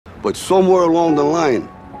But somewhere along the line,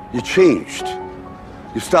 you changed.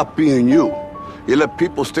 You stopped being you. You let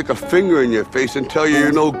people stick a finger in your face and tell you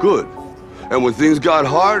you're no good. And when things got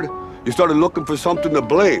hard, you started looking for something to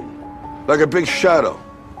blame, like a big shadow.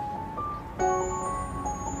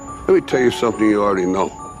 Let me tell you something you already know.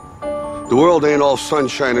 The world ain't all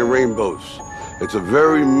sunshine and rainbows. It's a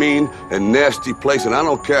very mean and nasty place, and I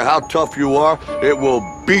don't care how tough you are, it will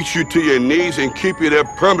beat you to your knees and keep you there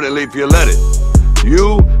permanently if you let it.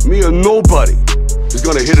 You, me, or nobody is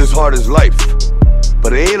gonna hit as hard as life.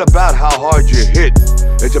 But it ain't about how hard you hit.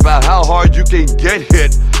 It's about how hard you can get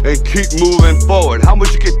hit and keep moving forward. How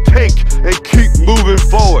much you can take and keep moving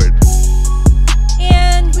forward.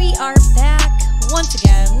 And we are back once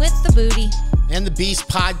again with the Booty and the Beast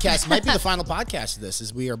podcast. Might be the final podcast of this,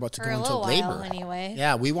 as we are about to go into labor. Anyway.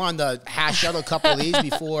 Yeah, we wanted to hash out a couple of these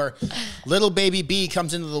before little baby B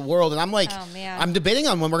comes into the world. And I'm like, oh, man. I'm debating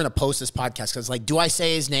on when we're going to post this podcast, because, like, do I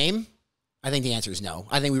say his name? I think the answer is no.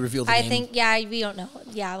 I think we revealed the name. Yeah, we don't know.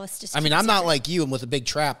 Yeah, let's just. I mean, I'm not like you and with a big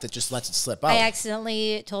trap that just lets it slip out. I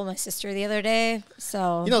accidentally told my sister the other day,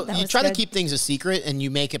 so you know, you try to keep things a secret, and you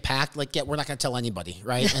make a pact like, yeah, we're not going to tell anybody,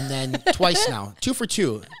 right? And then twice now, 2 for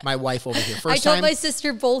 2. My wife over here. First time, I told my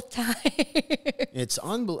sister both times. It's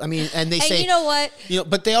unbelievable. I mean, and they say, you know what? You know,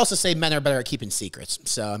 but they also say men are better at keeping secrets.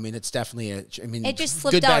 So I mean, it's definitely it just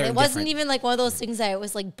slipped out. It wasn't even like one of those things that it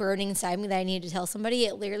was like burning inside me that I needed to tell somebody.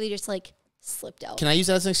 It literally just like slipped out. Can I use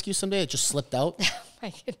that as an excuse someday? It just slipped out.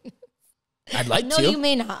 I'd like to. No, you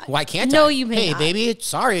may not. Why can't no, I? you may not. Hey, baby,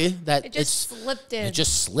 sorry that it just slipped in. It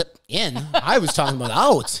just slipped in. I was talking about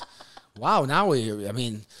out. Wow, now we're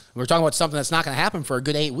talking about something that's not going to happen for a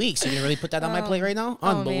good 8 weeks. You're going to really put that on my plate right now?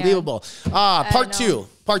 Unbelievable. Part 2.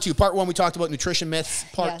 Part 1, we talked about nutrition myths.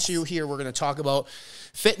 Part 2 here, we're going to talk about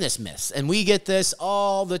fitness myths. And we get this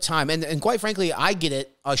all the time. And quite frankly, I get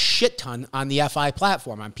it a shit ton on the FI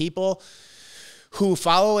platform, on people who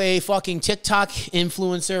follow a fucking TikTok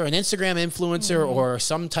influencer, an Instagram influencer, or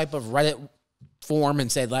some type of Reddit form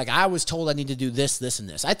and said, like, I was told I need to do this, this, and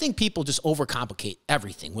this. I think people just overcomplicate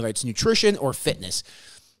everything, whether it's nutrition or fitness.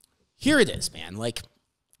 Here it is, man. Like,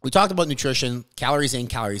 we talked about nutrition, calories in,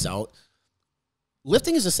 calories out.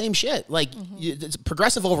 Lifting is the same shit. Like, it's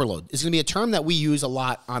progressive overload is going to be a term that we use a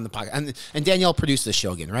lot on the podcast. And Danielle produced this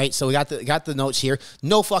show again, right? So we got the notes here.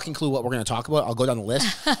 No fucking clue what we're going to talk about. I'll go down the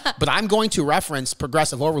list. But I'm going to reference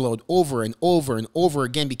progressive overload over and over and over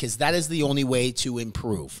again, because that is the only way to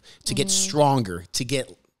improve, to get stronger,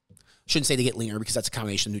 shouldn't say to get leaner, because that's a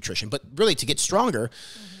combination of nutrition, but really to get stronger.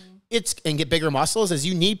 And get bigger muscles, as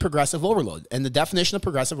you need progressive overload. And the definition of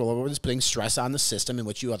progressive overload is putting stress on the system in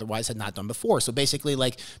which you otherwise had not done before. So basically,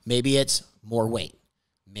 like, maybe it's more weight.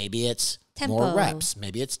 Maybe it's more reps.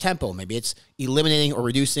 Maybe it's tempo. Maybe it's eliminating or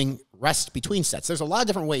reducing rest between sets. There's a lot of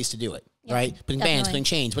different ways to do it, right? Putting bands, putting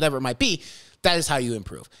chains, whatever it might be. That is how you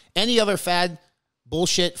improve. Any other fad,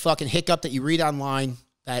 bullshit, fucking hiccup that you read online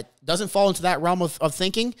that doesn't fall into that realm of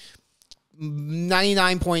thinking,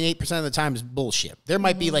 99.8% of the time is bullshit. There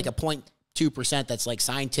might be like a 0.2% that's like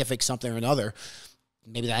scientific something or another,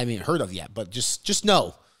 maybe that I haven't even heard of yet, but just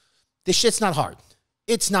know this shit's not hard.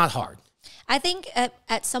 It's not hard. I think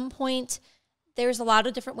at some point there's a lot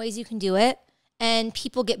of different ways you can do it, and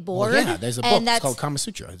people get bored. Well, yeah, there's a book. It's called Kama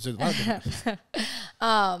Sutra. It's a lot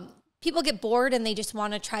of people get bored and they just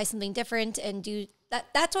want to try something different and do that.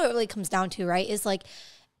 That's what it really comes down to, right? Is like,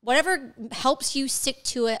 whatever helps you stick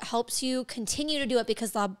to it, helps you continue to do it,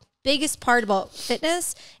 because the biggest part about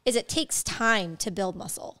fitness is it takes time to build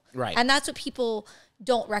muscle. Right. And that's what people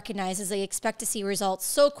don't recognize, is they expect to see results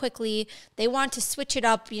so quickly. They want to switch it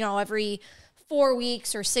up, every 4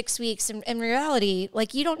 weeks or 6 weeks. And in reality,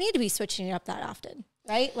 like, you don't need to be switching it up that often,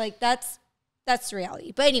 right? Like, that's the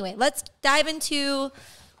reality. But anyway, let's dive into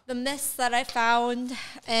the myths that I found,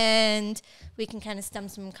 and we can kind of stem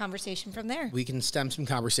some conversation from there. We can stem some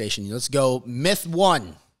conversation. Let's go. Myth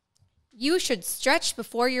 1. You should stretch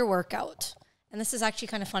before your workout. And this is actually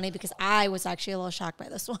kind of funny, because I was actually a little shocked by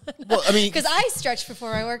this one. Well, I mean, because I stretch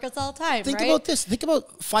before my workouts all the time. Think about this. Think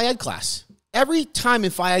about Phy Ed class. Every time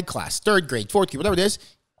in Phy Ed class, 3rd grade, 4th grade, whatever it is,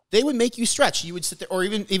 they would make you stretch. You would sit there, or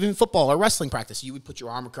even football or wrestling practice, you would put your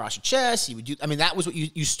arm across your chest. You would do. I mean, that was what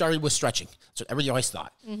you started with stretching. That's what everybody always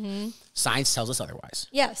thought. Science tells us otherwise.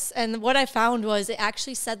 Yes, and what I found was it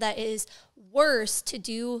actually said that it is worse to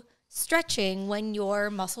do stretching when your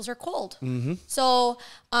muscles are cold. So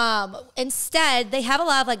instead, they have a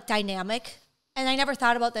lot of like dynamic, and I never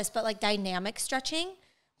thought about this, but like dynamic stretching.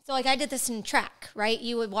 So like I did this in track, right?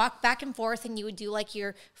 You would walk back and forth and you would do like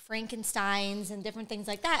your Frankensteins and different things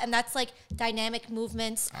like that. And that's like dynamic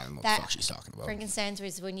movements. I don't know what that the fuck she's talking about. Frankensteins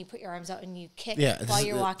was when you put your arms out and you kick Yeah, while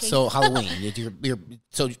you're walking. So Halloween.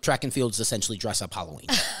 So track and field is essentially dress up Halloween.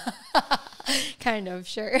 Kind of,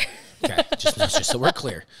 sure. Okay, just so we're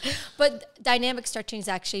clear. But dynamic stretching is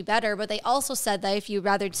actually better. But they also said that if you'd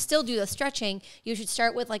rather still do the stretching, you should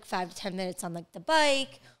start with like 5 to 10 minutes on like the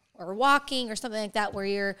bike or walking or something like that where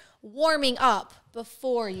you're warming up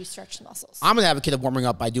before you stretch the muscles. I'm an advocate of warming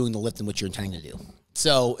up by doing the lifting, which you're intending to do.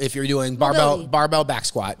 So if you're doing barbell back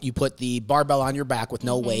squat, you put the barbell on your back with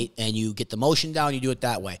no weight and you get the motion down, you do it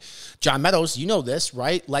that way. John Meadows, you know this,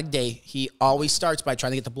 right? Leg day, he always starts by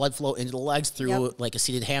trying to get the blood flow into the legs through like a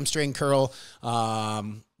seated hamstring curl,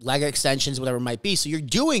 leg extensions, whatever it might be. So you're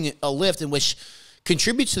doing a lift in which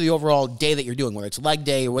contributes to the overall day that you're doing, whether it's leg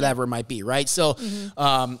day or whatever it might be, right? So,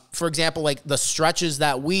 for example, like the stretches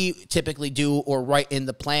that we typically do or write in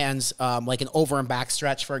the plans, like an over and back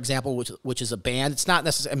stretch, for example, which is a band. It's not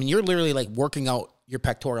necessarily, I mean, you're literally like working out your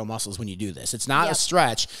pectoral muscles when you do this. It's not a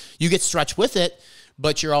stretch. You get stretch with it,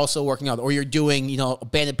 but you're also working out, or you're doing, you know,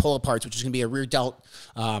 banded pull-aparts, which is going to be a rear delt,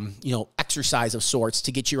 you know, exercise of sorts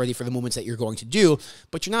to get you ready for the movements that you're going to do.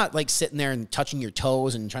 But you're not like sitting there and touching your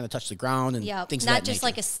toes and trying to touch the ground and things like that. Not just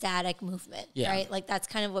like a static movement, right? Like that's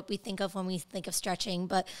kind of what we think of when we think of stretching.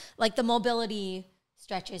 But like the mobility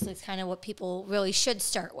stretches is kind of what people really should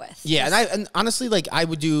start with. Yeah, and honestly, like I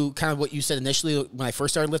would do kind of what you said initially when I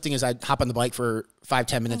first started lifting is I'd hop on the bike for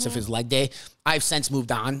 5-10 minutes if it's leg day. I've since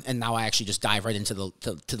moved on, and now I actually just dive right into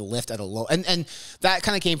the lift at a low. And that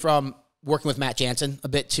kind of came from working with Matt Jansen a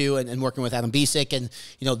bit too, and working with Adam Bisick, and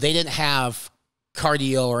you know they didn't have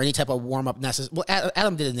cardio or any type of warm up necessary. Well,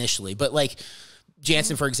 Adam did initially, but like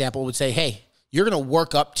Jansen, for example, would say, hey, you're going to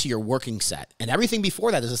work up to your working set. And everything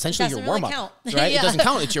before that is essentially your warm-up. Right? It doesn't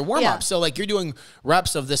count. It's your warm-up. So, like, you're doing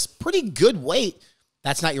reps of this pretty good weight.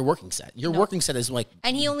 That's not your working set. Your working set is, like,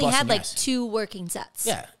 and he only had, like, 2 working sets.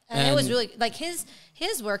 Yeah. And it was really, like, his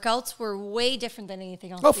workouts were way different than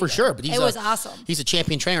anything else. Oh, for sure. But it was awesome. He's a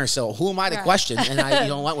champion trainer, so who am I to question? And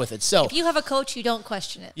I went with it. So if you have a coach, you don't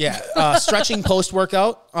question it. Yeah. Stretching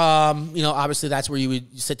post-workout, you know, obviously that's where you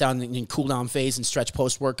would sit down in cool down phase and stretch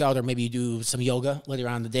post-workout, or maybe you do some yoga later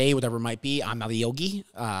on in the day, whatever it might be. I'm not a yogi,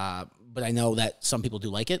 but I know that some people do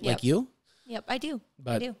like it, like you. Yep, I do.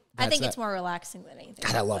 I think it's more relaxing than anything.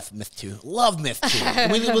 God, I love Myth 2. Love Myth 2.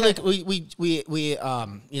 we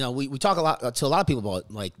you know, we talk a lot to a lot of people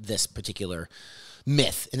about like this particular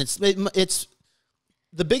myth, and it's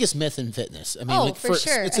the biggest myth in fitness. I mean, like, for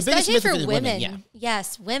sure. It's the biggest myth for in women. Yeah.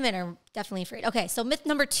 Yes, women are definitely afraid. Okay, so myth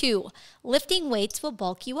number 2: lifting weights will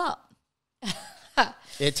bulk you up.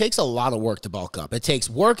 It takes a lot of work to bulk up. It takes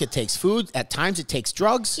work. It takes food. At times, it takes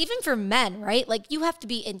drugs. Even for men, right? Like, you have to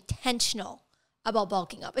be intentional about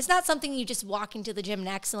bulking up. It's not something you just walk into the gym and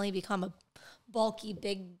accidentally become a bulky,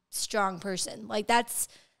 big, strong person. Like,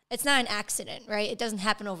 it's not an accident, right? It doesn't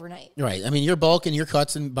happen overnight. Right. I mean, you're bulking, you're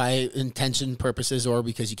cuts by intention purposes or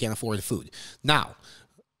because you can't afford the food. Now,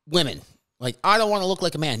 women, like, I don't want to look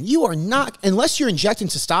like a man. You are not, unless you're injecting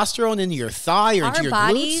testosterone into your thigh or into your glutes. Our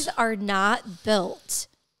bodies are not built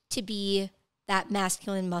to be that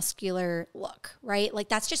masculine, muscular look, right? Like,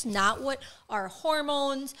 that's just not what our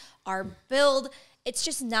hormones, our build, it's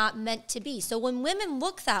just not meant to be. So when women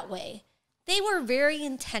look that way, they were very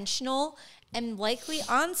intentional and likely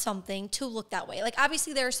on something to look that way. Like,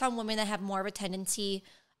 obviously, there are some women that have more of a tendency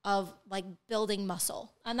of, like, building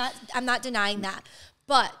muscle. I'm not denying that.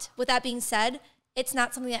 But with that being said, it's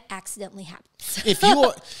not something that accidentally happens.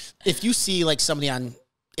 If you see like somebody on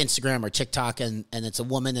Instagram or TikTok and it's a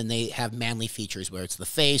woman and they have manly features, where it's the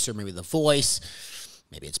face or maybe the voice,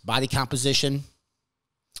 maybe it's body composition,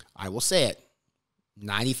 I will say it,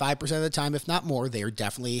 95% of the time, if not more, they are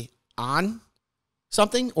definitely on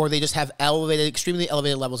something, or they just have extremely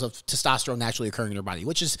elevated levels of testosterone naturally occurring in their body,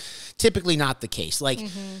 which is typically not the case. Like,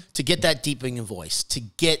 to get that deepening in voice, to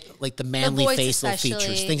get like the manly facial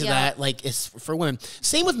features, things of that, like, it's for women.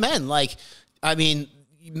 Same with men. Like, I mean,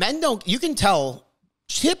 men don't, you can tell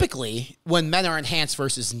typically when men are enhanced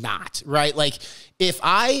versus not, right? Like, if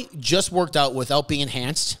I just worked out without being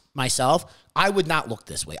enhanced myself, I would not look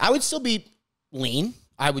this way. I would still be lean.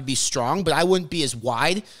 I would be strong, but I wouldn't be as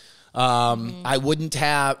wide. I wouldn't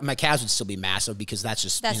have, my calves would still be massive because that's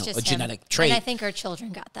just a genetic trait. And I think our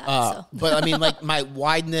children got that. But I mean, like, my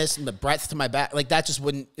wideness and the breadth to my back, like, that just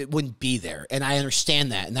wouldn't be there. And I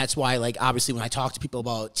understand that. And that's why, like, obviously when I talk to people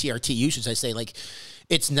about TRT usage, I say, like,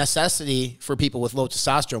 it's necessity for people with low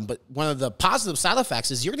testosterone. But one of the positive side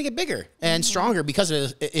effects is you're going to get bigger and stronger because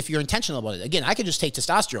of if you're intentional about it. Again, I could just take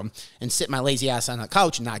testosterone and sit my lazy ass on the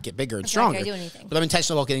couch and not get bigger and stronger. Not gonna do anything. But I'm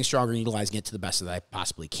intentional about getting stronger and utilizing it to the best that I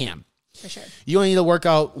possibly can. For sure. You only need to work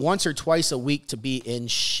out once or twice a week to be in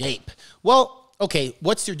shape. Well, okay,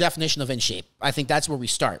 what's your definition of in shape? I think that's where we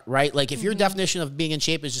start, right? Like if your definition of being in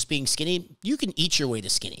shape is just being skinny, you can eat your way to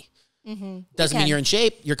skinny. Doesn't mean you're in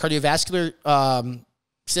shape. Your cardiovascular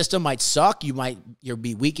system might suck. You'll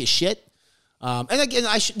be weak as shit. And again,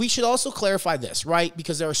 we should also clarify this, right?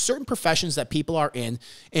 Because there are certain professions that people are in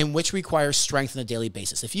which require strength on a daily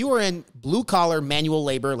basis. If you are in blue collar manual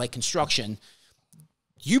labor like construction,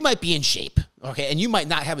 you might be in shape, okay? And you might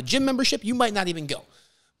not have a gym membership. You might not even go.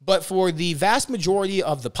 But for the vast majority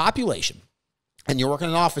of the population, and you're working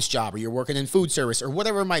an office job or you're working in food service or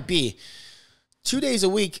whatever it might be, 2 days a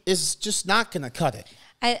week is just not going to cut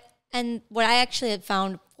it. And what I actually had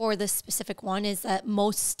found for this specific one is that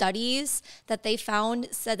most studies that they found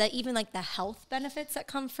said that even like the health benefits that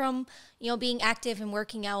come from, being active and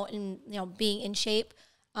working out and, being in shape,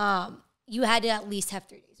 you had to at least have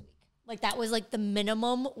 3 days a week. Like that was like the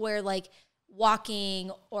minimum where like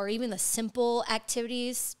walking or even the simple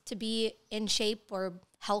activities to be in shape or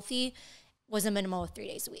healthy was a minimum of 3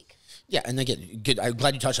 days a week. Yeah, and again, good. I'm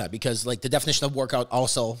glad you touched on that because like the definition of workout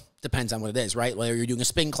also depends on what it is, right? Whether you're doing a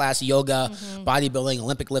spin class, yoga, bodybuilding,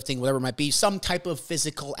 Olympic lifting, whatever it might be, some type of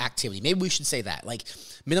physical activity. Maybe we should say that, like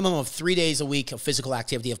minimum of 3 days a week of physical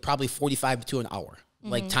activity of probably 45 to an hour,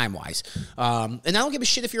 like time-wise. And I don't give a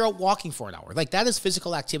shit if you're out walking for an hour. Like that is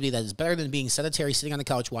physical activity that is better than being sedentary, sitting on the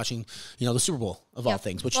couch watching, the Super Bowl of all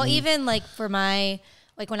things. Which even like for my,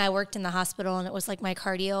 like when I worked in the hospital and it was like my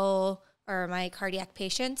cardio or my cardiac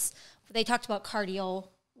patients, they talked about cardio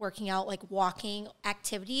working out, like walking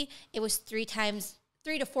activity. It was 3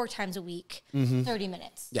 to 4 times a week, 30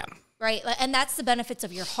 minutes. Yeah. Right. And that's the benefits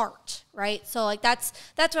of your heart. Right. So like, that's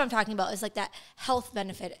what I'm talking about is like that health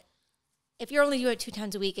benefit. If you're only doing it 2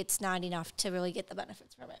 times a week, it's not enough to really get the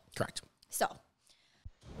benefits from it. Correct. So.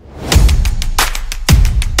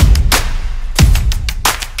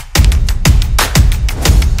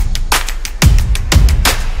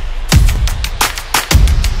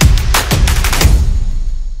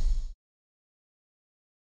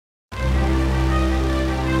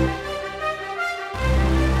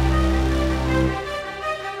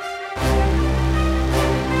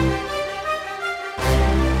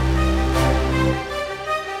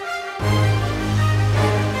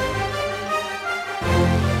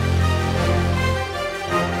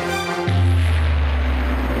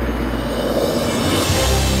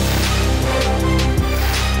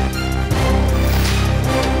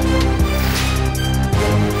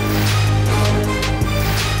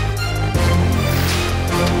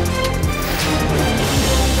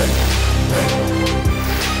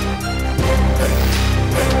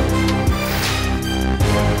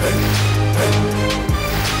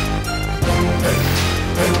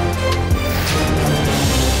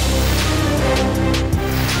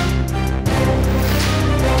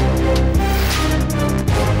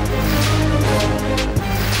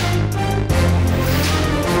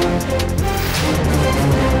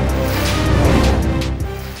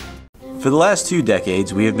 For the last 2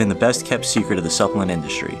 decades, we have been the best kept secret of the supplement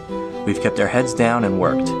industry. We've kept our heads down and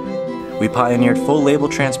worked. We pioneered full label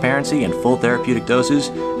transparency and full therapeutic doses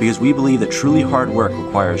because we believe that truly hard work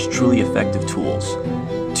requires truly effective tools.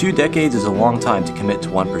 2 decades is a long time to commit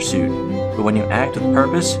to one pursuit, but when you act with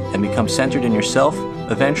purpose and become centered in yourself,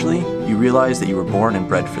 eventually you realize that you were born and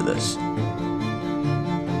bred for this.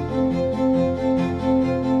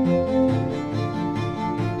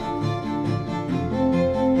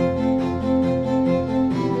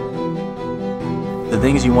 The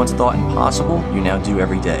things you once thought impossible, you now do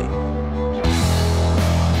every day.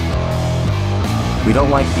 We don't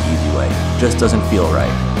like the easy way, it just doesn't feel right.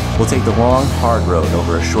 We'll take the long, hard road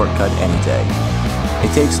over a shortcut any day.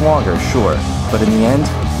 It takes longer, sure, but in the end,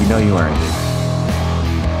 you know you earned it.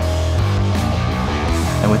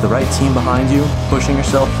 And with the right team behind you, pushing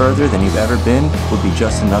yourself further than you've ever been would be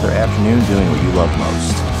just another afternoon doing what you love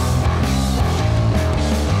most.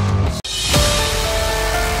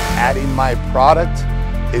 Adding my product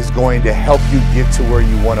is going to help you get to where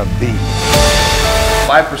you want to be.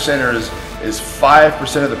 5%ers is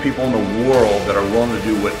 5% of the people in the world that are willing to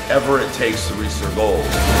do whatever it takes to reach their goals.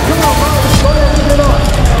 Come on,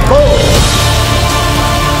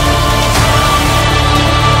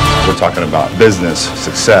 we're talking about business,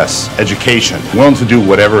 success, education, willing to do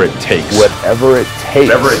whatever it takes. Whatever it takes.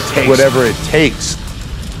 Whatever it takes. Whatever it takes.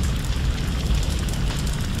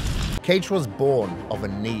 Cage was born of a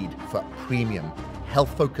need for premium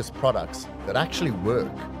health-focused products that actually work.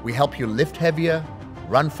 We help you lift heavier,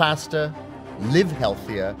 run faster, live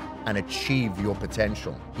healthier, and achieve your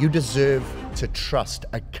potential. You deserve to trust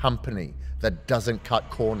a company that doesn't cut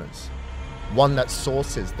corners, one that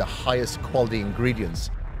sources the highest quality ingredients.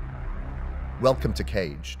 Welcome to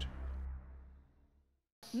Caged.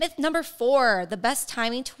 Myth number 4, the best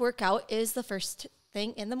timing to work out is the first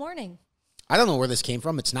thing in the morning. I don't know where this came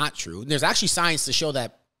from. It's not true. There's actually science to show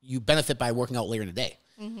that you benefit by working out later in the day.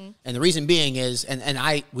 And the reason being is,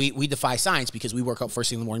 we defy science because we work out first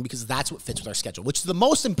thing in the morning because that's what fits with our schedule, which is the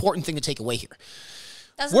most important thing to take away here.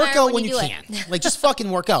 Doesn't Work matter out when you can. Like, just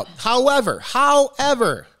fucking work out. However,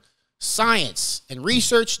 science and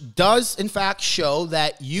research does, in fact, show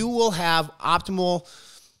that you will have an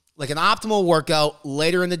optimal workout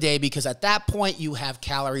later in the day because at that point you have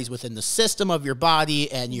calories within the system of your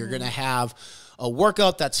body and you're going to have a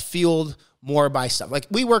workout that's fueled more by stuff. Like,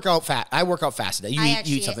 we work out fat. I work out fasted. You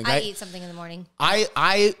eat something, right? I eat something in the morning.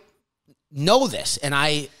 I know this and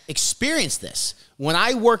I experience this when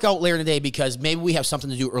I work out later in the day because maybe we have something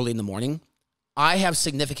to do early in the morning. I have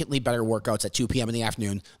significantly better workouts at 2 p.m. in the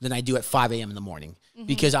afternoon than I do at 5 a.m. in the morning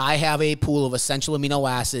because I have a pool of essential amino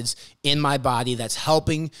acids in my body that's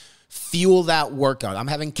helping fuel that workout. I'm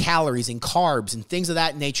having calories and carbs and things of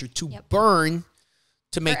that nature to burn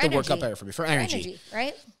to make the workout better for me, for energy.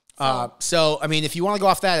 Right? So, I mean, if you want to go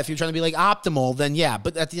off that, if you're trying to be like optimal, then yeah.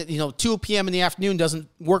 But at the, 2 p.m. in the afternoon doesn't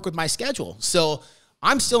work with my schedule. So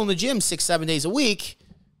I'm still in the gym 6-7 days a week,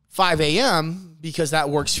 5 a.m. because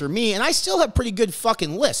that works for me. And I still have pretty good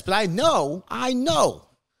fucking lifts. But I know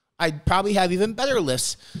I'd probably have even better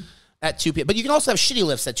lifts at 2 p.m. But you can also have shitty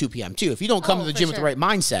lifts at 2 p.m. too. If you don't come to the gym with the right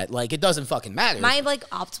mindset, like, it doesn't fucking matter. My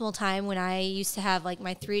optimal time when I used to have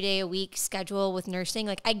my 3-day-a-week schedule with nursing,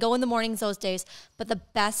 I go in the mornings those days, but the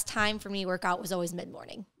best time for me to work out was always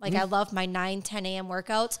mid-morning. I love my 9-10 a.m.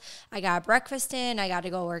 workouts. I got breakfast in, I got to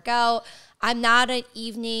go work out. I'm not an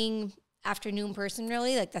evening, afternoon person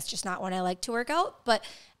really. That's just not when I like to work out, but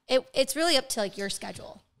it's really up to your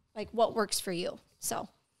schedule, what works for you. So.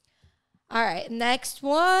 All right, next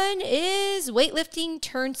one is weightlifting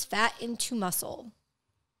turns fat into muscle.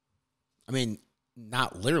 I mean,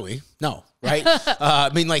 not literally, no, right?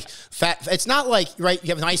 Fat, it's not right, you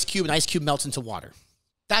have an ice cube melts into water.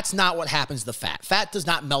 That's not what happens to the fat. Fat does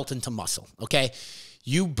not melt into muscle, okay?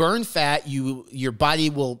 You burn fat, your body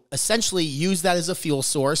will essentially use that as a fuel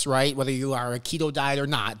source, right? Whether you are a keto diet or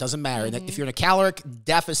not, doesn't matter. And if you're in a caloric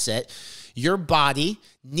deficit, your body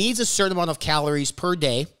needs a certain amount of calories per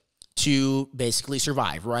day to basically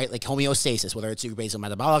survive, right? Like homeostasis, whether it's your basal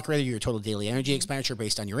metabolic rate or your total daily energy expenditure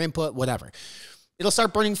based on your input, whatever. It'll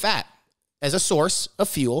start burning fat as a source of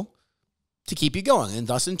fuel to keep you going. And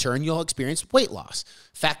thus, in turn, you'll experience weight loss.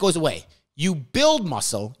 Fat goes away. You build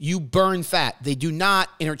muscle, you burn fat. They do not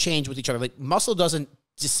interchange with each other. Muscle doesn't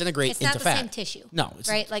disintegrate into fat. It's not the same tissue. No.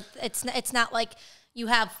 Right? It's not like you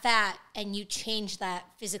have fat and you change that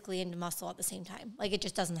physically into muscle at the same time. It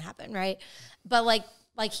just doesn't happen, right? But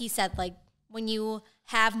like he said, when you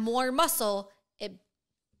have more muscle, it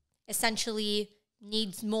essentially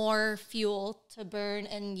needs more fuel to burn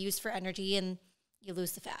and use for energy, and you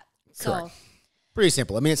lose the fat. Correct. So pretty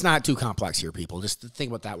simple. I mean, it's not too complex here, people. Just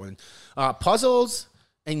think about that one. Puzzles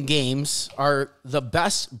and games are the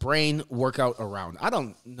best brain workout around. I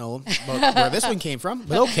don't know about where this one came from,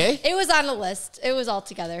 but okay. It was on a list. It was all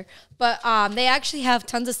together. But they actually have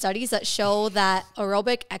tons of studies that show that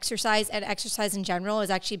aerobic exercise and exercise in general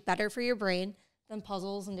is actually better for your brain than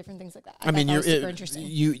puzzles and different things like that. I mean, that was super interesting.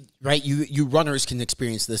 You runners can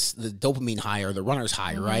experience this, the dopamine high or the runner's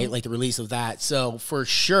high, right? The release of that. So for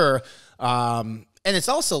sure. And it's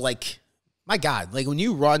also my God, when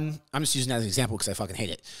you run, I'm just using that as an example because I fucking hate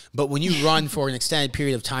it. But when you run for an extended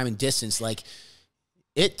period of time and distance,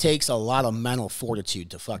 it takes a lot of mental fortitude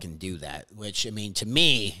to fucking do that, which, I mean, to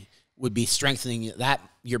me would be strengthening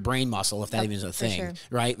your brain muscle, if that even is a thing,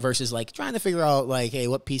 right? Versus trying to figure out hey,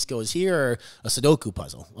 what piece goes here, or a Sudoku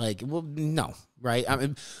puzzle. Well, no, right? I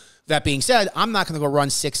mean, that being said, I'm not going to go run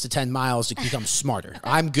 6 to 10 miles to become smarter.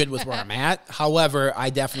 I'm good with where I'm at. However,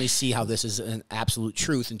 I definitely see how this is an absolute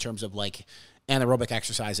truth in terms of anaerobic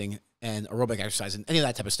exercising and aerobic exercise and any of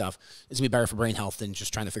that type of stuff. It's going to be better for brain health than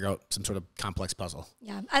just trying to figure out some sort of complex puzzle.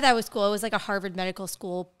 Yeah, I thought it was cool. It was a Harvard Medical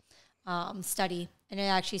School study, and it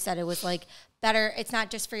actually said it was better. It's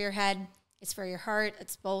not just for your head, it's for your heart.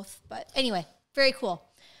 It's both. But anyway, very cool.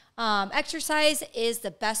 Exercise is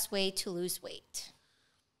the best way to lose weight.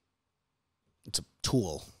 It's a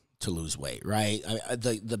tool to lose weight, right?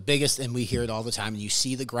 The biggest, and we hear it all the time, and you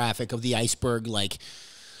see the graphic of the iceberg,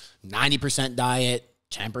 90% diet,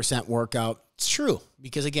 10% workout. It's true.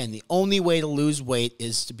 Because again, the only way to lose weight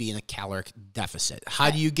is to be in a caloric deficit.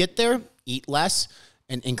 How do you get there? Eat less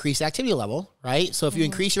and increase activity level, right? So if you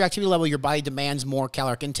increase your activity level, your body demands more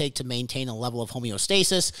caloric intake to maintain a level of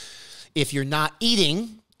homeostasis. If you're not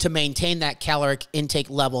eating to maintain that caloric intake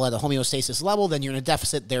level at a homeostasis level, then you're in a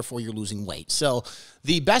deficit, therefore you're losing weight. So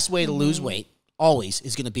the best way to lose weight always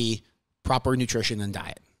is going to be proper nutrition and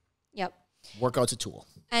diet. Yep. Workout's a tool.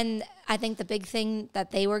 And I think the big thing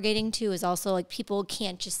that they were getting to is also like people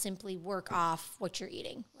can't just simply work off what you're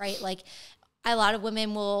eating, right? Like a lot of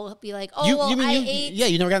women will be like, "Oh, I ate." Yeah,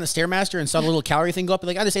 you never got on the Stairmaster and saw the little calorie thing go up.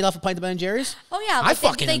 Like, I just ate off a pint of Ben & Jerry's. Oh yeah, I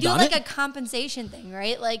fucking they do done like it. a compensation thing,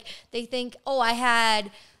 right? Like they think, "Oh, I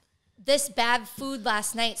had this bad food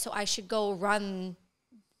last night, so I should go run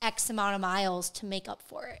X amount of miles to make up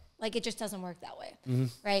for it." Like it just doesn't work that way,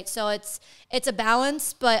 right? So it's a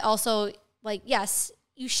balance, but also like yes,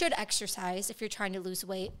 you should exercise if you're trying to lose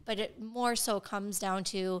weight, but it more so comes down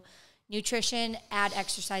to nutrition, add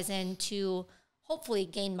exercise in to hopefully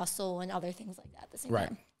gain muscle and other things like that at the same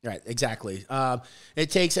time. Right, exactly.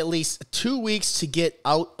 It takes at least 2 weeks to get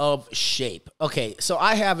out of shape. Okay, so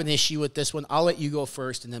I have an issue with this one. I'll let you go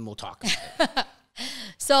first, and then we'll talk about it.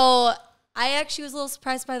 So I actually was a little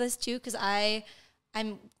surprised by this too, because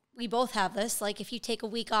we both have this. Like if you take a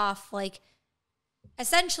week off, like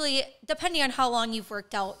essentially, depending on how long you've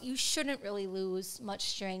worked out, you shouldn't really lose much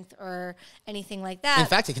strength or anything like that. In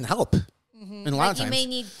fact, it can help. And a lot of times.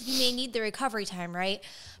 You may need the recovery time, right?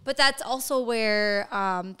 But that's also where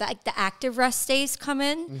the active rest days come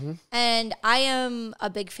in. And I am a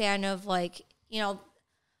big fan of like,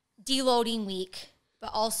 deloading week, but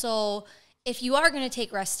also if you are going to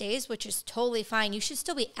take rest days, which is totally fine, you should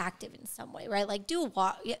still be active in some way, right? Like do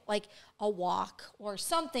a walk or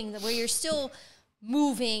something where you're still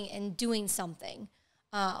moving and doing something.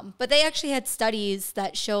 But they actually had studies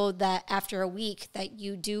that showed that after a week that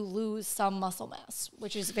you do lose some muscle mass,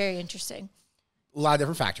 which is very interesting. A lot of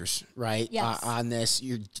different factors, right? Yes. On this,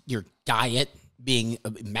 your diet being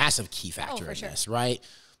a massive key factor in this, right?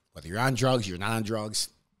 Whether you're on drugs, you're not on drugs,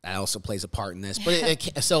 that also plays a part in this.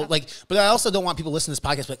 But but I also don't want people listening to this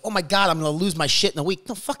podcast like, oh my God, I'm going to lose my shit in a week.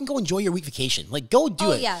 No, fucking go enjoy your week vacation. Like, go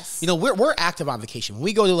do it. Yes. We're active on vacation. When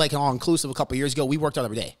we go to like an all-inclusive a couple of years ago, we worked out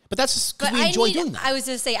every day. But that's just because we enjoy doing that. I was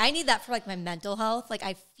going to say, I need that for like my mental health. Like,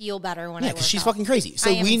 I feel better when I work because she's out. fucking crazy.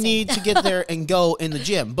 So we need to get there and go in the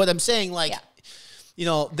gym. But I'm saying like,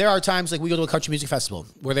 there are times like we go to a country music festival.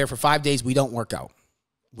 We're there for 5 days. We don't work out.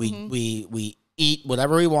 We eat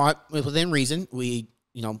whatever we want within reason.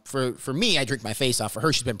 For me, I drink my face off. For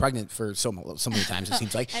her, she's been pregnant for so many times, it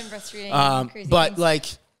seems like. I'm breastfeeding. Crazy but things. like,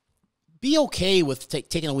 be okay with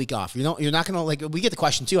taking a week off. You're not going to like, we get the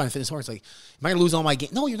question too on Fitness Horror. It's like, am I going to lose all my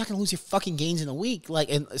gains? No, you're not going to lose your fucking gains in a week.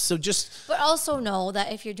 Like, and so just. But also know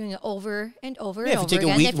that if you're doing it over and over and over if you take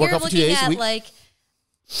again, a week, if work you're out for 2 looking days, a at week. like,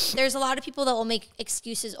 there's a lot of people that will make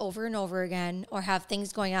excuses over and over again or have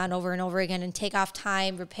things going on over and over again and take off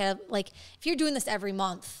time, repair. Like, if you're doing this every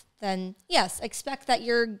month, then yes, expect that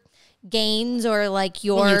your gains or like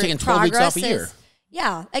your you're taking 12 weeks progress off a year.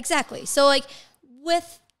 Yeah, exactly. So like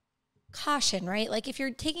with caution, right? Like if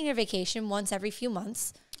you're taking a vacation once every few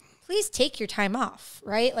months, please take your time off,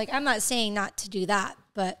 right? Like I'm not saying not to do that,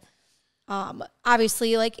 but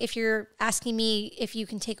obviously like if you're asking me if you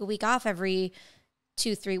can take a week off every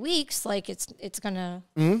 2-3 weeks, like it's gonna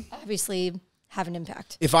obviously have an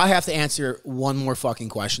impact. If I have to answer one more fucking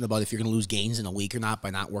question about if you're going to lose gains in a week or not by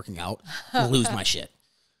not working out, I'll lose my shit.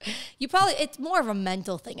 It's more of a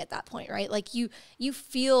mental thing at that point, right? Like you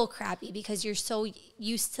feel crappy because you're so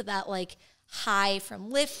used to that like high from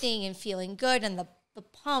lifting and feeling good and the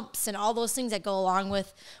pumps and all those things that go along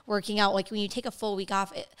with working out. Like when you take a full week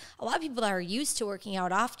off, a lot of people that are used to working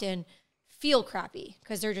out often feel crappy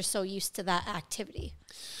because they're just so used to that activity.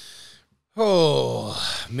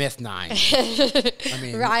 Oh, myth 9. I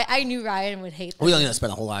mean, I knew Ryan would hate that. We don't need to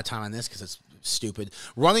spend a whole lot of time on this because it's stupid.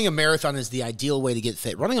 Running a marathon is the ideal way to get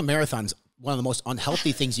fit. Running a marathon is one of the most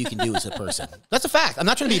unhealthy things you can do as a person. That's a fact. I'm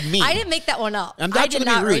not trying to be mean. I didn't make that one up. I did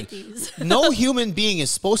not write these. No human being is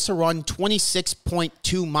supposed to run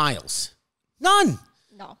 26.2 miles. None.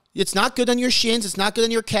 No. It's not good on your shins. It's not good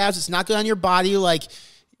on your calves. It's not good on your body. Like,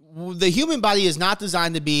 the human body is not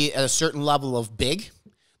designed to be at a certain level of big.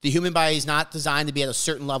 The human body is not designed to be at a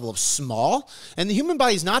certain level of small. And the human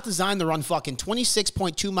body is not designed to run fucking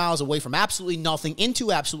 26.2 miles away from absolutely nothing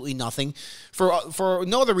into absolutely nothing for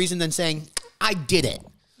no other reason than saying, I did it.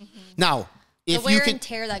 Mm-hmm. Now, if the wear you can... and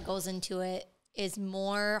tear that goes into it is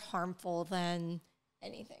more harmful than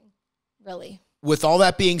anything, really. With all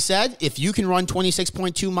that being said, if you can run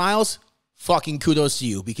 26.2 miles, fucking kudos to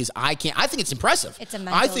you, because I think it's impressive. It's a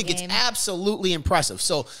mental I think game. it's absolutely impressive.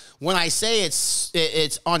 So when I say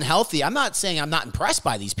it's unhealthy, I'm not saying I'm not impressed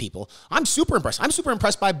by these people. I'm super impressed. I'm super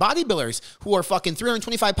impressed by bodybuilders who are fucking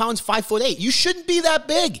 325 pounds, 5'8". You shouldn't be that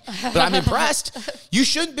big, but I'm impressed. You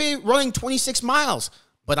shouldn't be running 26 miles,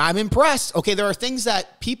 but I'm impressed. Okay, there are things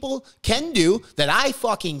that people can do that I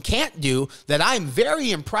fucking can't do that I'm very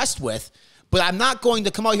impressed with. But I'm not going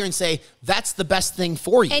to come out here and say that's the best thing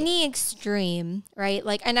for you. Any extreme, right?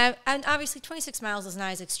 Like, and obviously 26 miles is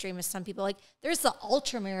not as extreme as some people. Like, there's the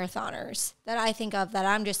ultra marathoners that I think of that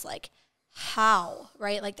I'm just like, how,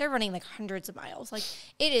 right? Like, they're running like hundreds of miles. Like,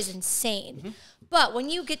 it is insane. Mm-hmm. But when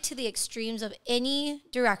you get to the extremes of any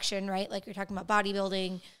direction, right? Like, you're talking about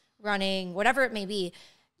bodybuilding, running, whatever it may be,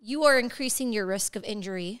 you are increasing your risk of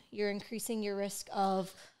injury. You're increasing your risk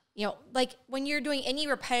of, you know, like when you're doing any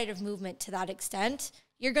repetitive movement to that extent,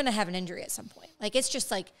 you're going to have an injury at some point. Like, it's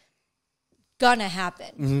just like gonna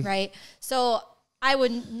happen, right? So I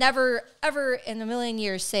would never, ever in a million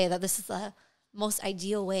years say that this is the most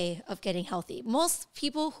ideal way of getting healthy. Most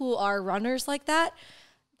people who are runners like that,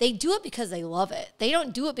 they do it because they love it. They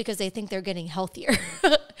don't do it because they think they're getting healthier.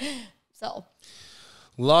 So.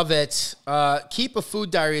 Love it. Keep a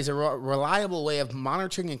food diary is a reliable way of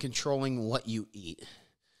monitoring and controlling what you eat.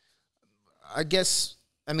 I guess,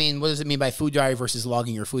 I mean, what does it mean by food diary versus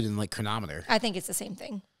logging your food in like chronometer? I think it's the same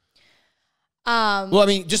thing. Well, I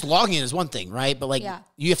mean, just logging it is one thing, right? But like,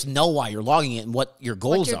 you have to know why you're logging it and what your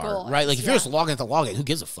goals are, right? Like, if you're just logging it to log it, who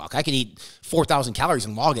gives a fuck? I can eat 4,000 calories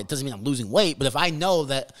and log it. Doesn't mean I'm losing weight. But if I know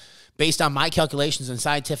that based on my calculations and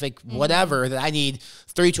scientific whatever, that I need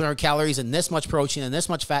 3,200 calories and this much protein and this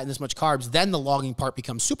much fat and this much carbs, then the logging part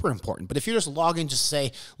becomes super important. But if you're just logging, just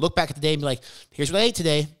say, look back at the day and be like, here's what I ate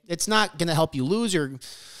today. It's not going to help you lose or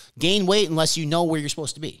gain weight unless you know where you're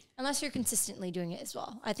supposed to be. Unless you're consistently doing it as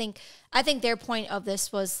well. I think their point of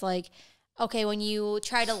this was like, okay, when you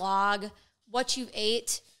try to log what you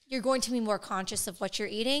ate, you're going to be more conscious of what you're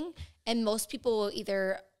eating. And most people will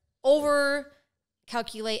either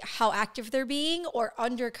calculate how active they're being or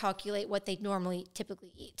under-calculate what they normally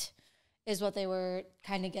typically eat, is what they were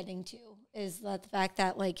kind of getting to, is that the fact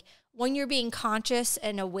that, like, when you're being conscious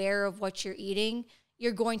and aware of what you're eating,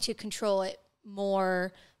 you're going to control it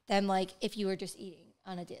more than, like, if you were just eating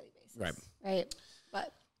on a daily basis. Right?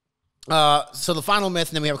 But so the final myth,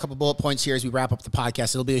 and then we have a couple bullet points here as we wrap up the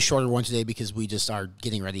podcast. It'll be a shorter one today because we just are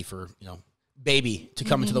getting ready for, baby to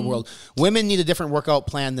come into the world. Women need a different workout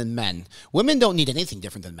plan than men. Women don't need anything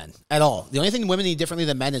different than men at all. The only thing women need differently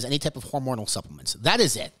than men is any type of hormonal supplements. That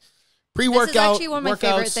is it. Pre-workout, this is actually one of my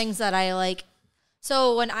favorite things that I like.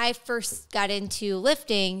 So when I first got into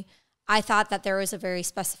lifting, I thought that there was a very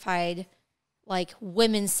specified, like,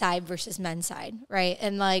 women's side versus men's side, right?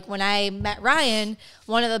 And like when I met Ryan,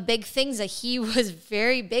 one of the big things that he was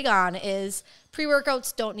very big on is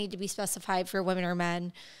pre-workouts don't need to be specified for women or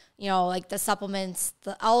men. Like the supplements,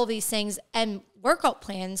 all of these things, and workout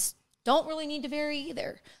plans don't really need to vary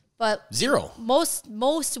either. But zero. Most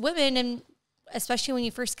women, and especially when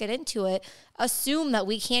you first get into it, assume that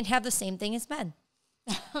we can't have the same thing as men.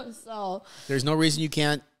 So there's no reason you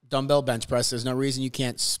can't dumbbell bench press. There's no reason you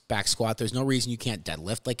can't back squat. There's no reason you can't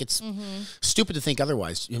deadlift. Like, it's stupid to think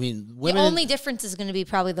otherwise. I mean, women. The only difference is going to be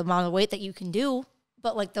probably the amount of weight that you can do,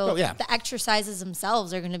 but like the exercises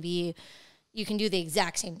themselves are going to be. You can do the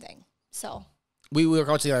exact same thing. So we work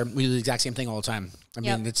out together. We do the exact same thing all the time. I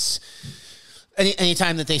mean, it's any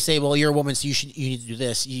time that they say, well, you're a woman, so you need to do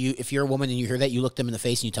this. If you're a woman and you hear that, you look them in the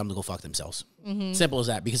face and you tell them to go fuck themselves. Simple as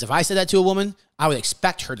that. Because if I said that to a woman, I would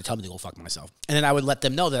expect her to tell me to go fuck myself. And then I would let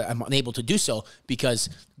them know that I'm unable to do so because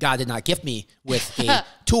God did not gift me with a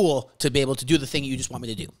tool to be able to do the thing you just want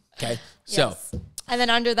me to do. Okay? Yes. So. And then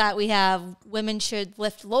under that, we have women should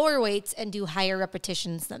lift lower weights and do higher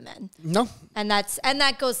repetitions than men. No. And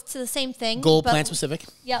that goes to the same thing. Goal plan specific.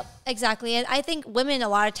 Yep, exactly. And I think women a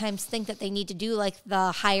lot of times think that they need to do like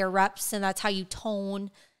the higher reps and that's how you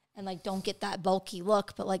tone and like don't get that bulky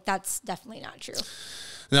look. But like that's definitely not true.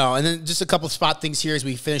 No. And then just a couple of spot things here as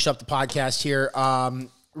we finish up the podcast here.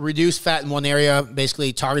 Reduce fat in one area,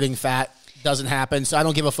 basically targeting fat. Doesn't happen. So I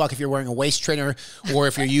don't give a fuck if you're wearing a waist trainer or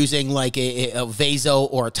if you're using like a Vaso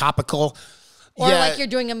or a topical. Or like you're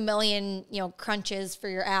doing a million, crunches for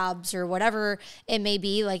your abs or whatever it may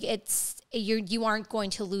be. Like you aren't going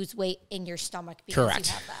to lose weight in your stomach because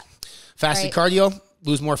you have that. Fasted cardio,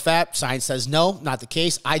 lose more fat. Science says no, not the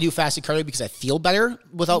case. I do fasted cardio because I feel better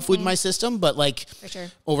without food in my system. But like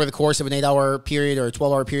over the course of an 8-hour period or a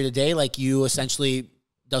 12-hour period a day, like you essentially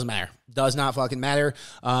doesn't matter. Does not fucking matter.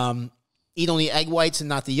 Eat only egg whites and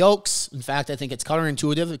not the yolks. In fact, I think it's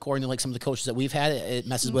counterintuitive, according to like some of the coaches that we've had. It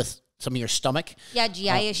messes with some of your stomach. Yeah,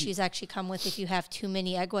 GI issues actually come with if you have too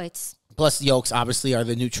many egg whites. Plus, the yolks obviously are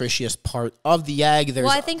the nutritious part of the egg. Well,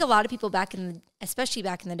 I think a lot of people especially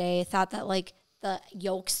back in the day, thought that like the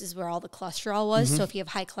yolks is where all the cholesterol was. So if you have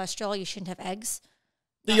high cholesterol, you shouldn't have eggs.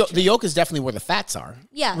 The yolk is definitely where the fats are.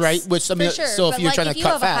 Yes, right. Which for sure. So if but you're trying to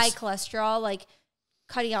cut fats, if you have a high cholesterol, like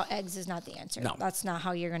cutting out eggs is not the answer. No. That's not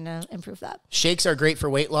how you're going to improve that. Shakes are great for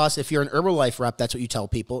weight loss. If you're an Herbalife rep, that's what you tell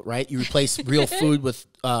people, right? You replace real food with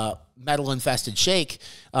metal-infested shake.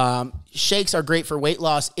 Shakes are great for weight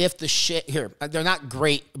loss if they're not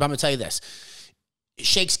great, but I'm going to tell you this.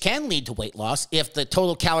 Shakes can lead to weight loss if the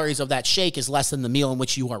total calories of that shake is less than the meal in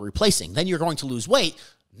which you are replacing. Then you're going to lose weight.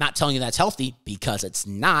 Not telling you that's healthy because it's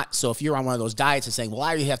not. So if you're on one of those diets and saying, well,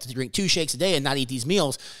 I have to drink 2 shakes a day and not eat these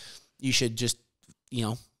meals, you should just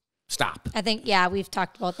stop. I think, we've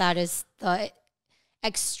talked about that as the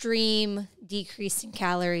extreme decrease in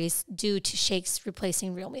calories due to shakes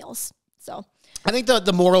replacing real meals. So I think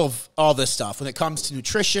the moral of all this stuff when it comes to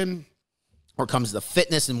nutrition or comes to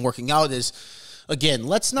fitness and working out is, again,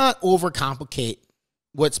 let's not overcomplicate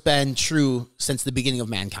what's been true since the beginning of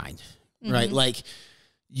mankind, right? Like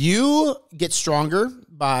you get stronger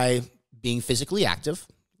by being physically active.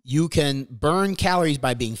 You can burn calories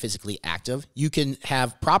by being physically active. You can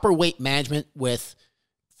have proper weight management with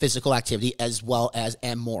physical activity as well as,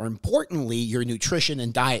 and more importantly, your nutrition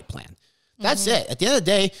and diet plan. That's it. At the end of the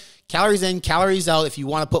day, calories in, calories out. If you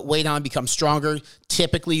want to put weight on, become stronger,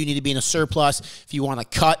 typically you need to be in a surplus. If you want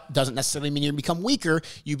to cut, doesn't necessarily mean you're going to become weaker.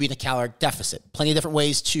 You be in a caloric deficit. Plenty of different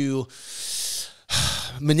ways to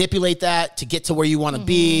manipulate that to get to where you want to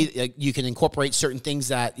be. You can incorporate certain things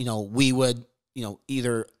that, we would,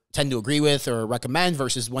 either tend to agree with or recommend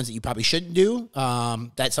versus ones that you probably shouldn't do,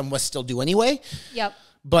 that some of us still do anyway. Yep.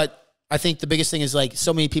 But I think the biggest thing is like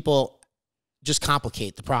so many people just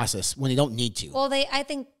complicate the process when they don't need to. Well, I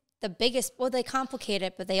think they complicate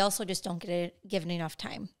it, but they also just don't give it enough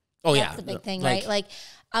time. Oh, That's the big thing, right? Like,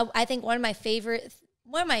 I think one of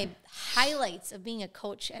my highlights of being a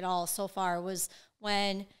coach at all so far was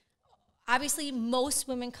when, obviously, most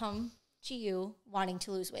women come to you wanting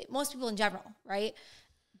to lose weight. Most people in general, right?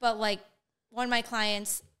 But like one of my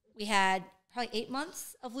clients, we had probably 8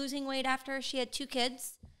 months of losing weight after she had 2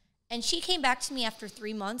 kids. And she came back to me after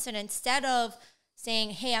 3 months. And instead of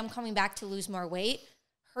saying, hey, I'm coming back to lose more weight,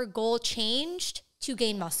 her goal changed to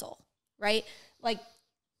gain muscle, right? Like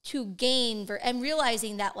to gain, and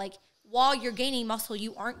realizing that like while you're gaining muscle,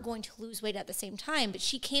 you aren't going to lose weight at the same time. But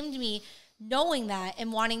she came to me knowing that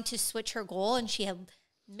and wanting to switch her goal. And she had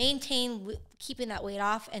maintained keeping that weight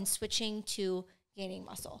off and switching to gaining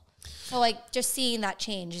muscle. So like just seeing that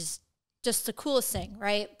change is just the coolest thing,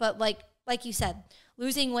 right? But like you said,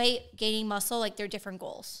 losing weight, gaining muscle, like they're different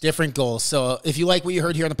goals. Different goals. So if you like what you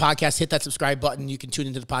heard here on the podcast, hit that subscribe button. You can tune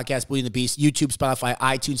into the podcast, Bleeding the Beast, YouTube, Spotify,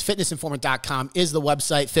 iTunes. Fitnessinformant.com is the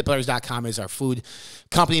website. Fitbrothers.com is our food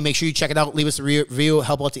company. Make sure you check it out. Leave us a review.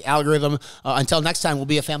 Help out the algorithm. Until next time, we'll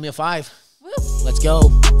be a family of 5. Woo. Let's go.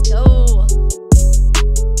 Let's go.